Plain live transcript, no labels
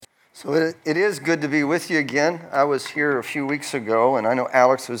So it is good to be with you again. I was here a few weeks ago, and I know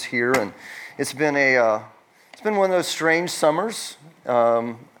Alex was here, and it's been one of those strange summers.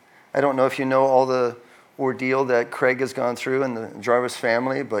 I don't know if you know all the ordeal that Craig has gone through and the Jarvis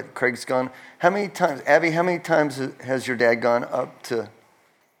family, but Craig's gone. How many times, Abby? How many times has your dad gone up to?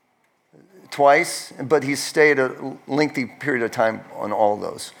 Twice, but he's stayed a lengthy period of time on all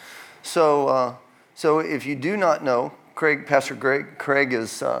those. So if you do not know, Pastor Craig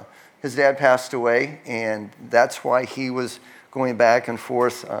is. His dad passed away, and that's why he was going back and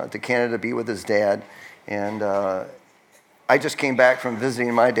forth to Canada to be with his dad. And I just came back from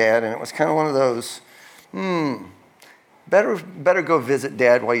visiting my dad, and it was kind of one of those, better go visit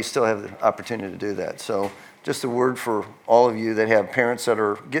dad while you still have the opportunity to do that. So just a word for all of you that have parents that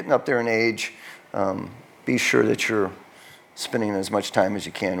are getting up there in age, be sure that you're spending as much time as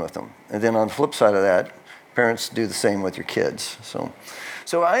you can with them. And then on the flip side of that, parents do the same with your kids.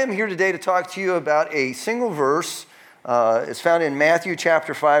 So I am here today to talk to you about a single verse. It's found in Matthew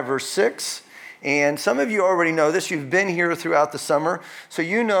chapter 5, verse 6. And some of you already know this. You've been here throughout the summer. So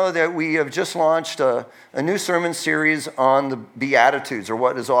you know that we have just launched a new sermon series on the Beatitudes, or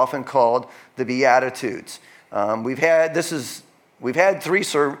what is often called the Beatitudes. We've had three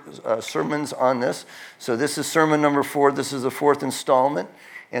sermons on this. So this is sermon number 4. This is the fourth installment.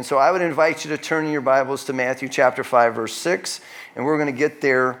 And so I would invite you to turn in your Bibles to Matthew chapter 5, verse 6, and we're going to get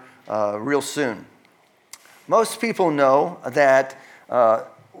there real soon. Most people know that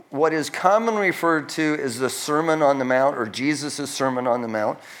what is commonly referred to as the Sermon on the Mount, or Jesus' Sermon on the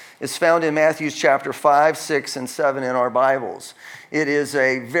Mount, is found in Matthew chapter 5, 6, and 7 in our Bibles. It is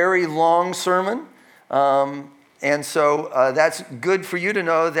a very long sermon, and so that's good for you to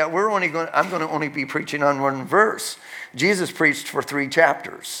know that I'm going to only be preaching on one verse. Jesus preached for 3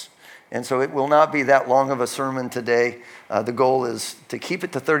 chapters, and so it will not be that long of a sermon today. The goal is to keep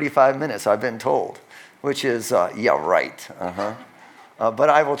it to 35 minutes, I've been told, which is, right. But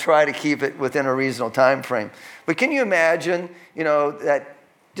I will try to keep it within a reasonable time frame. But can you imagine, that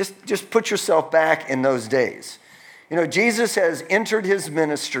just put yourself back in those days. Jesus has entered his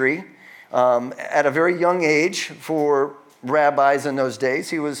ministry at a very young age for rabbis in those days.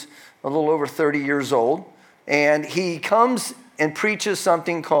 He was a little over 30 years old. And he comes and preaches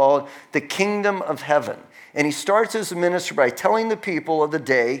something called the kingdom of heaven. And he starts his ministry by telling the people of the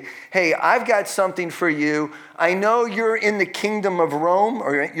day, hey, I've got something for you. I know you're in the kingdom of Rome,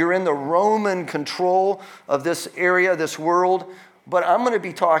 or you're in the Roman control of this area, this world, but I'm going to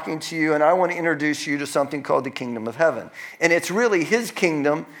be talking to you, and I want to introduce you to something called the kingdom of heaven. And it's really his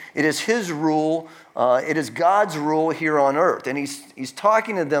kingdom. It is his rule. It is God's rule here on earth. And he's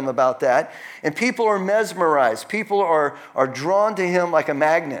talking to them about that. And people are mesmerized. People are drawn to him like a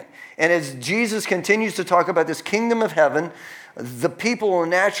magnet. And as Jesus continues to talk about this kingdom of heaven, the people are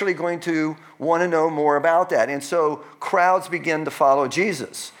naturally going to want to know more about that. And so crowds begin to follow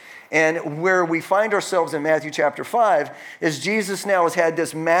Jesus. And where we find ourselves in Matthew chapter 5 is Jesus now has had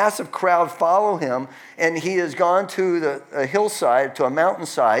this massive crowd follow him, and he has gone to a hillside, to a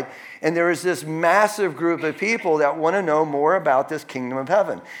mountainside, and there is this massive group of people that want to know more about this kingdom of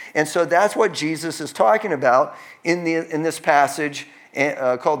heaven. And so that's what Jesus is talking about in this passage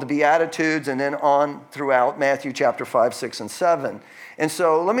called the Beatitudes, and then on throughout Matthew chapter 5, 6, and 7. And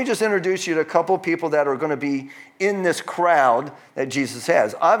so let me just introduce you to a couple of people that are going to be in this crowd that Jesus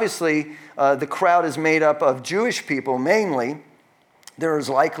has. Obviously, the crowd is made up of Jewish people mainly. There is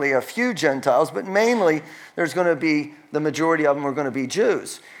likely a few Gentiles, but mainly there's going to be, the majority of them are going to be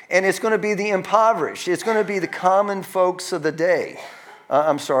Jews. And it's going to be the impoverished. It's going to be the common folks of the day.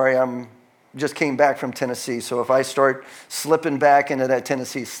 I'm sorry, just came back from Tennessee, so if I start slipping back into that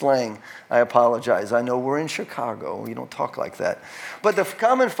Tennessee slang, I apologize. I know we're in Chicago. We don't talk like that. But the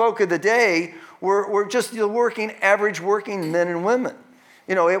common folk of the day were just the average working men and women.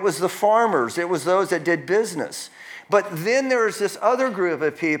 It was the farmers. It was those that did business. But then there's this other group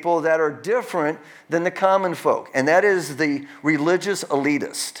of people that are different than the common folk, and that is the religious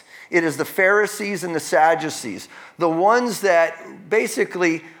elitist. It is the Pharisees and the Sadducees, the ones that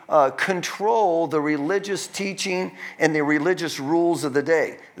basically control the religious teaching and the religious rules of the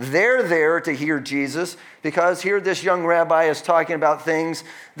day. They're there to hear Jesus because here this young rabbi is talking about things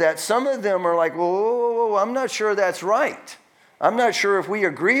that some of them are like, whoa, I'm not sure that's right. I'm not sure if we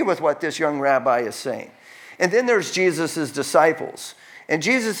agree with what this young rabbi is saying. And then there's Jesus' disciples. And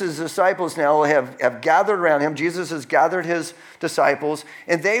Jesus' disciples now have gathered around him. Jesus has gathered his disciples,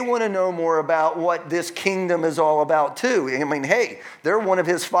 and they want to know more about what this kingdom is all about too. I mean, hey, they're one of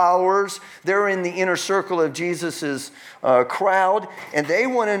his followers. They're in the inner circle of Jesus' crowd, and they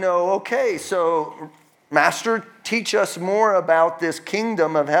want to know, okay, so Master, teach us more about this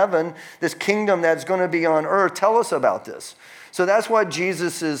kingdom of heaven, this kingdom that's going to be on earth. Tell us about this. So that's what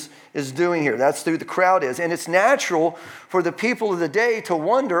Jesus is doing here. That's who the crowd is. And it's natural for the people of the day to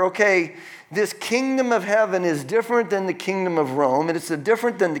wonder, okay, this kingdom of heaven is different than the kingdom of Rome, and it's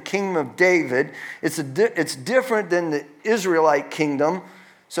different than the kingdom of David. It's different than the Israelite kingdom.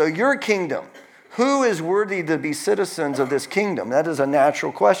 So your kingdom, who is worthy to be citizens of this kingdom? That is a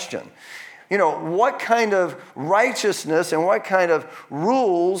natural question. You know, what kind of righteousness and what kind of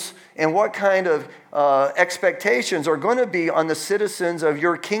rules and what kind of expectations are going to be on the citizens of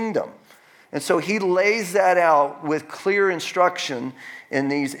your kingdom? And so he lays that out with clear instruction in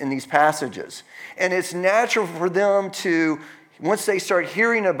these passages. And it's natural for them to, once they start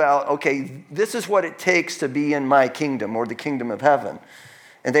hearing about, okay, this is what it takes to be in my kingdom or the kingdom of heaven.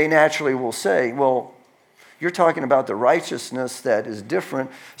 And they naturally will say, well, you're talking about the righteousness that is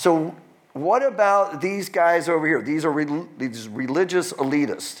different. So what about these guys over here? These are these religious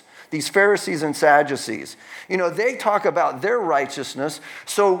elitists, these Pharisees and Sadducees. You know, they talk about their righteousness.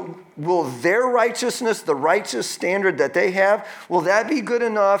 So will their righteousness, the righteous standard that they have, will that be good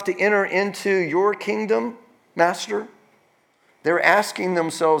enough to enter into your kingdom, Master? They're asking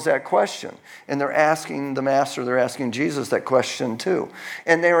themselves that question. And they're asking the Master, they're asking Jesus that question too.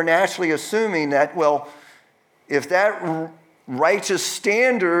 And they are naturally assuming that, well, if that righteous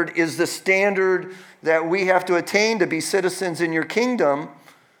standard is the standard that we have to attain to be citizens in your kingdom,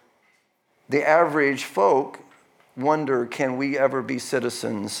 the average folk wonder, can we ever be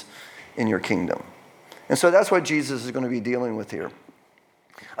citizens in your kingdom? And so that's what Jesus is going to be dealing with here.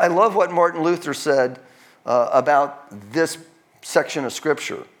 I love what Martin Luther said about this section of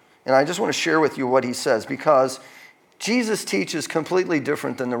Scripture. And I just want to share with you what he says, because Jesus teaches completely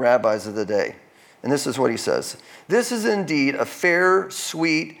different than the rabbis of the day. And this is what he says. This is indeed a fair,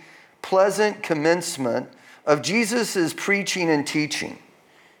 sweet, pleasant commencement of Jesus' preaching and teaching.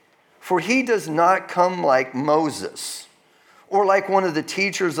 For he does not come like Moses or like one of the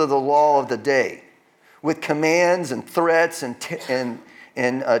teachers of the law of the day, with commands and threats and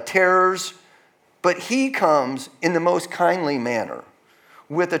terrors, but he comes in the most kindly manner,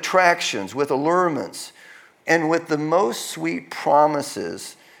 with attractions, with allurements, and with the most sweet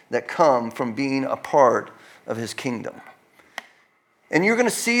promises that come from being a part of his kingdom. And you're going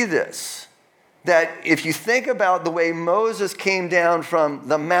to see this, that if you think about the way Moses came down from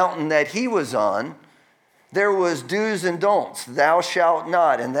the mountain that he was on, there was do's and don'ts, thou shalt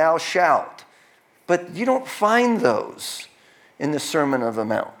not and thou shalt. But you don't find those in the Sermon on the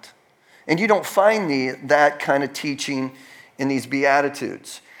Mount. And you don't find that kind of teaching in these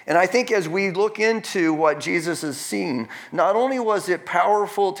Beatitudes. And I think as we look into what Jesus is seeing, not only was it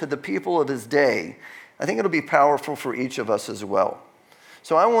powerful to the people of his day, I think it'll be powerful for each of us as well.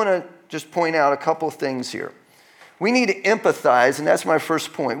 So I want to just point out a couple of things here. We need to empathize, and that's my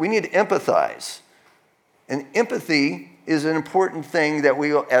first point. We need to empathize. And empathy is an important thing that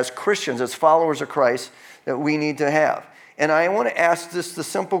we, as Christians, as followers of Christ, that we need to have. And I want to ask this the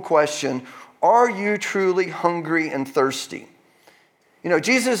simple question, are you truly hungry and thirsty? You know,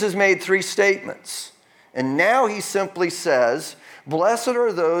 Jesus has made 3 statements, and now he simply says, blessed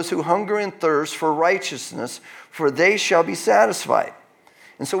are those who hunger and thirst for righteousness, for they shall be satisfied.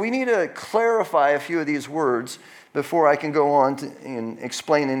 And so we need to clarify a few of these words before I can go on and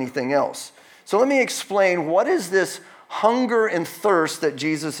explain anything else. So let me explain, what is this hunger and thirst that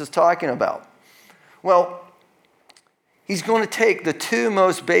Jesus is talking about? Well, he's going to take the 2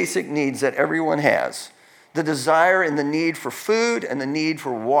 most basic needs that everyone has, the desire and the need for food and the need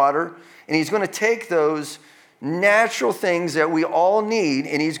for water. And he's going to take those natural things that we all need,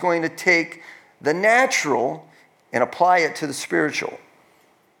 and he's going to take the natural and apply it to the spiritual.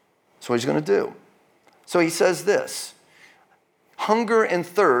 That's what he's going to do. So he says this, hunger and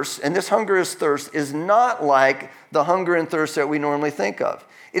thirst, and this hunger and thirst is not like the hunger and thirst that we normally think of.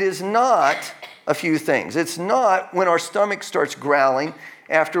 It is not a few things. It's not when our stomach starts growling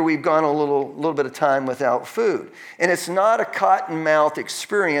after we've gone a little bit of time without food. And it's not a cotton mouth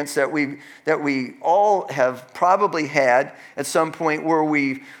experience that we all have probably had at some point where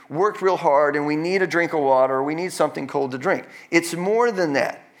we've worked real hard and we need a drink of water or we need something cold to drink. It's more than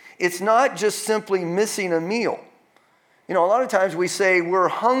that. It's not just simply missing a meal. You know, a lot of times we say we're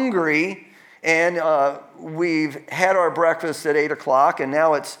hungry and we've had our breakfast at 8 o'clock and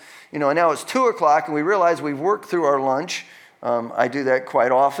now it's 2 o'clock and we realize we've worked through our lunch. I do that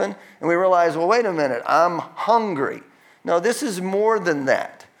quite often. And we realize, well, wait a minute, I'm hungry. No, this is more than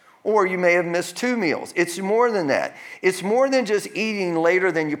that. Or you may have missed 2 meals. It's more than that. It's more than just eating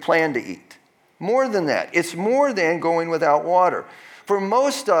later than you plan to eat. More than that. It's more than going without water. For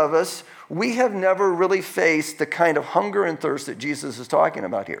most of us, we have never really faced the kind of hunger and thirst that Jesus is talking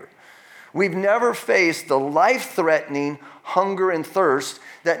about here. We've never faced the life-threatening hunger and thirst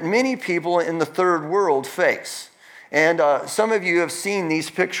that many people in the third world face. And some of you have seen these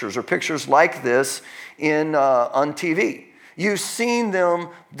pictures or pictures like this on TV. You've seen them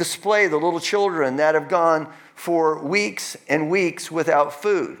display the little children that have gone for weeks and weeks without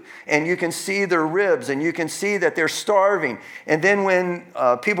food. And you can see their ribs and you can see that they're starving. And then when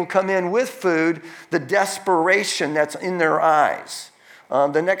people come in with food, the desperation that's in their eyes.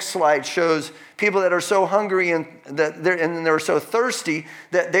 The next slide shows people that are so hungry and they're so thirsty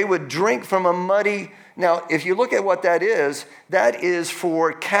that they would drink from a muddy. Now, if you look at what that is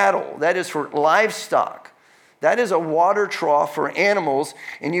for cattle. That is for livestock. That is a water trough for animals,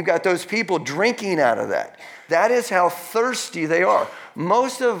 and you've got those people drinking out of that. That is how thirsty they are.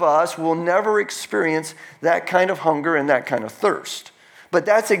 Most of us will never experience that kind of hunger and that kind of thirst. But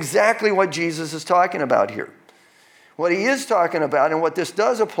that's exactly what Jesus is talking about here. What he is talking about, and what this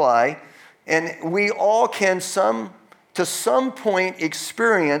does apply, and we all can to some point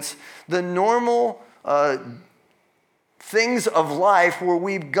experience the normal things of life where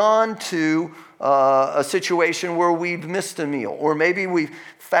we've gone to a situation where we've missed a meal, or maybe we've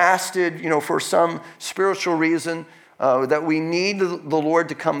fasted, for some spiritual reason that we need the Lord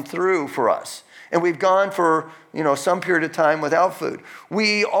to come through for us. And we've gone for, some period of time without food.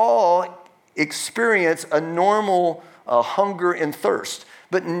 We all experience a normal hunger and thirst,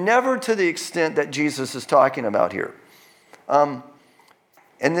 but never to the extent that Jesus is talking about here. And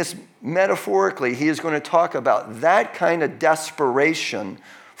this metaphorically, he is going to talk about that kind of desperation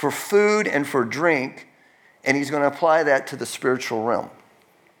for food and for drink, and he's going to apply that to the spiritual realm.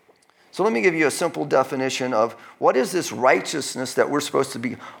 So let me give you a simple definition of what is this righteousness that we're supposed to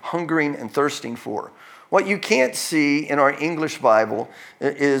be hungering and thirsting for. What you can't see in our English Bible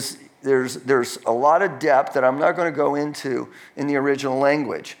is there's a lot of depth that I'm not going to go into in the original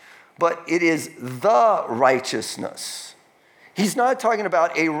language, but it is the righteousness. He's not talking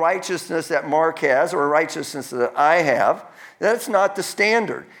about a righteousness that Mark has or a righteousness that I have. That's not the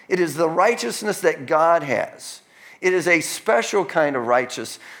standard. It is the righteousness that God has. It is a special kind of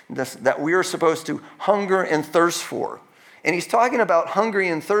righteousness that we are supposed to hunger and thirst for. And he's talking about hungry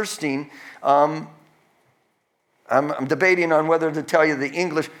and thirsting. I'm debating on whether to tell you the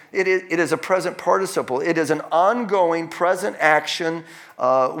English. It is a present participle. It is an ongoing present action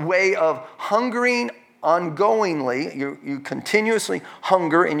way of hungering ongoingly. You continuously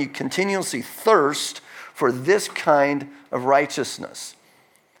hunger and you continuously thirst for this kind of righteousness.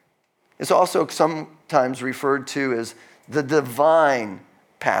 It's also sometimes referred to as the divine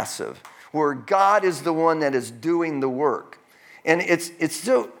passive, where God is the one that is doing the work. And it's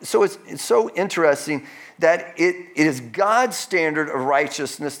so interesting that it is God's standard of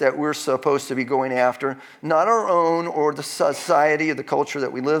righteousness that we're supposed to be going after, not our own or the society or the culture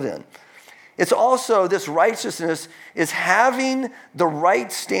that we live in. It's also, this righteousness is having the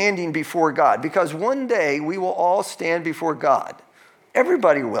right standing before God, because one day we will all stand before God.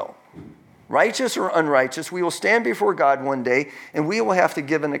 Everybody will. Righteous or unrighteous, we will stand before God one day, and we will have to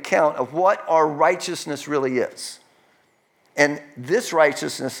give an account of what our righteousness really is. And this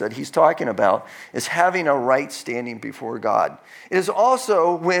righteousness that he's talking about is having a right standing before God. It is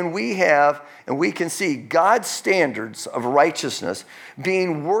also when we have and we can see God's standards of righteousness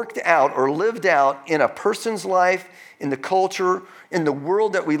being worked out or lived out in a person's life, in the culture, in the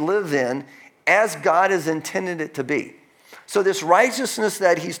world that we live in, as God has intended it to be. So this righteousness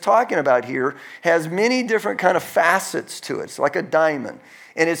that he's talking about here has many different kind of facets to it. It's like a diamond.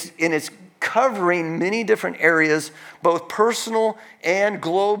 And it's covering many different areas, both personal and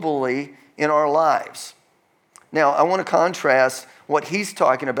globally in our lives. Now, I want to contrast what he's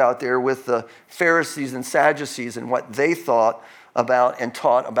talking about there with the Pharisees and Sadducees and what they thought about and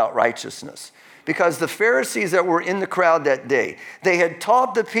taught about righteousness. Because the Pharisees that were in the crowd that day, they had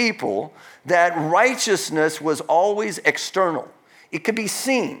taught the people that righteousness was always external. It could be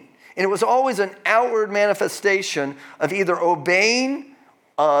seen. And it was always an outward manifestation of either obeying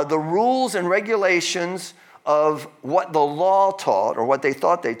the rules and regulations of what the law taught or what they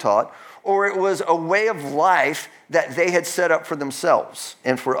thought they taught, or it was a way of life that they had set up for themselves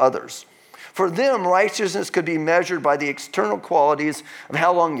and for others. For them, righteousness could be measured by the external qualities of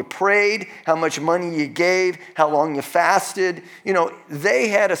how long you prayed, how much money you gave, how long you fasted. They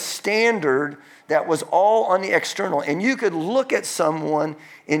had a standard that was all on the external. And you could look at someone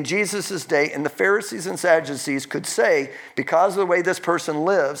in Jesus' day, and the Pharisees and Sadducees could say, because of the way this person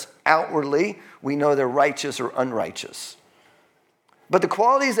lives, outwardly, we know they're righteous or unrighteous. But the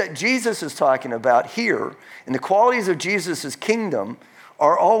qualities that Jesus is talking about here, and the qualities of Jesus' kingdom,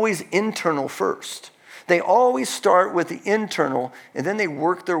 are always internal first. They always start with the internal, and then they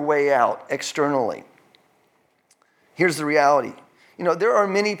work their way out externally. Here's the reality. There are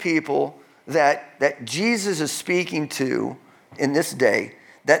many people that Jesus is speaking to in this day,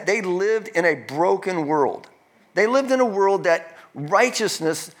 that they lived in a broken world. They lived in a world that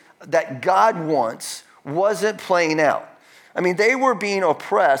righteousness that God wants wasn't playing out. They were being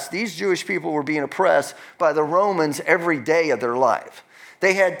oppressed. These Jewish people were being oppressed by the Romans every day of their life.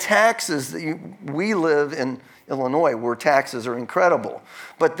 They had taxes. We live in Illinois where taxes are incredible.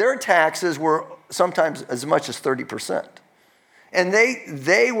 But their taxes were sometimes as much as 30%. And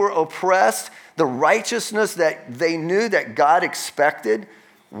they were oppressed. The righteousness that they knew that God expected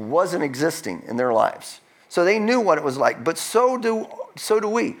wasn't existing in their lives. So they knew what it was like. But so do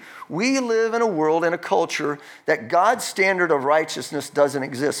we. We live in a world, in a culture, that God's standard of righteousness doesn't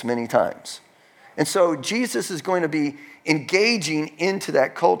exist many times. And so Jesus is going to be engaging into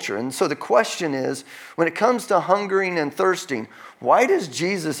that culture. And so the question is, when it comes to hungering and thirsting, why does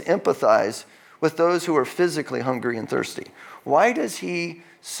Jesus empathize with those who are physically hungry and thirsty? Why does he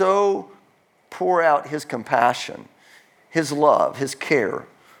so pour out his compassion, his love, his care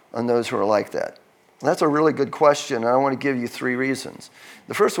on those who are like that? That's a really good question, and I want to give you 3 reasons.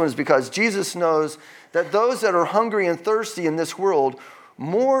 The first one is because Jesus knows that those that are hungry and thirsty in this world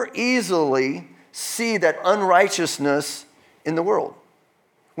more easily see that unrighteousness in the world.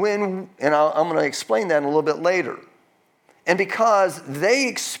 I'm going to explain that a little bit later. And because they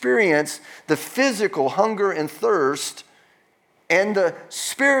experience the physical hunger and thirst and the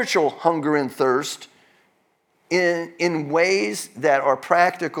spiritual hunger and thirst in ways that are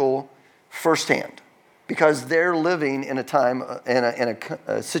practical firsthand. Because they're living in a time, in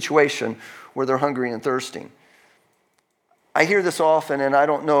a situation where they're hungry and thirsting. I hear this often, and I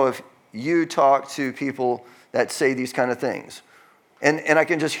don't know if you talk to people that say these kind of things. And I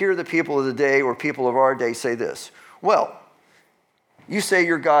can just hear the people of the day or people of our day say this. Well, you say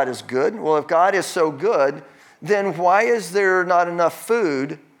your God is good. Well, if God is so good, then why is there not enough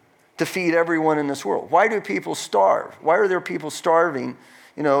food to feed everyone in this world? Why do people starve? Why are there people starving?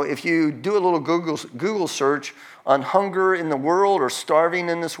 If you do a little Google search on hunger in the world or starving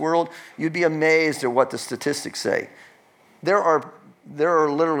in this world, you'd be amazed at what the statistics say. There are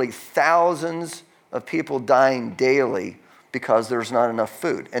literally thousands of people dying daily because there's not enough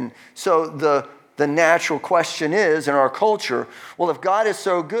food. And so the natural question is in our culture, well, if God is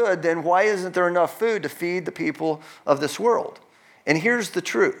so good, then why isn't there enough food to feed the people of this world? And here's the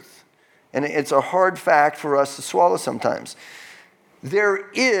truth. And it's a hard fact for us to swallow sometimes. There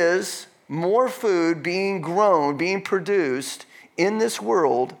is more food being grown, being produced in this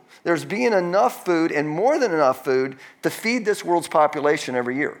world. There's being enough food and more than enough food to feed this world's population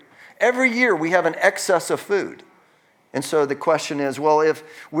every year. Every year we have an excess of food. And so the question is, well, if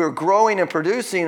we're growing and producing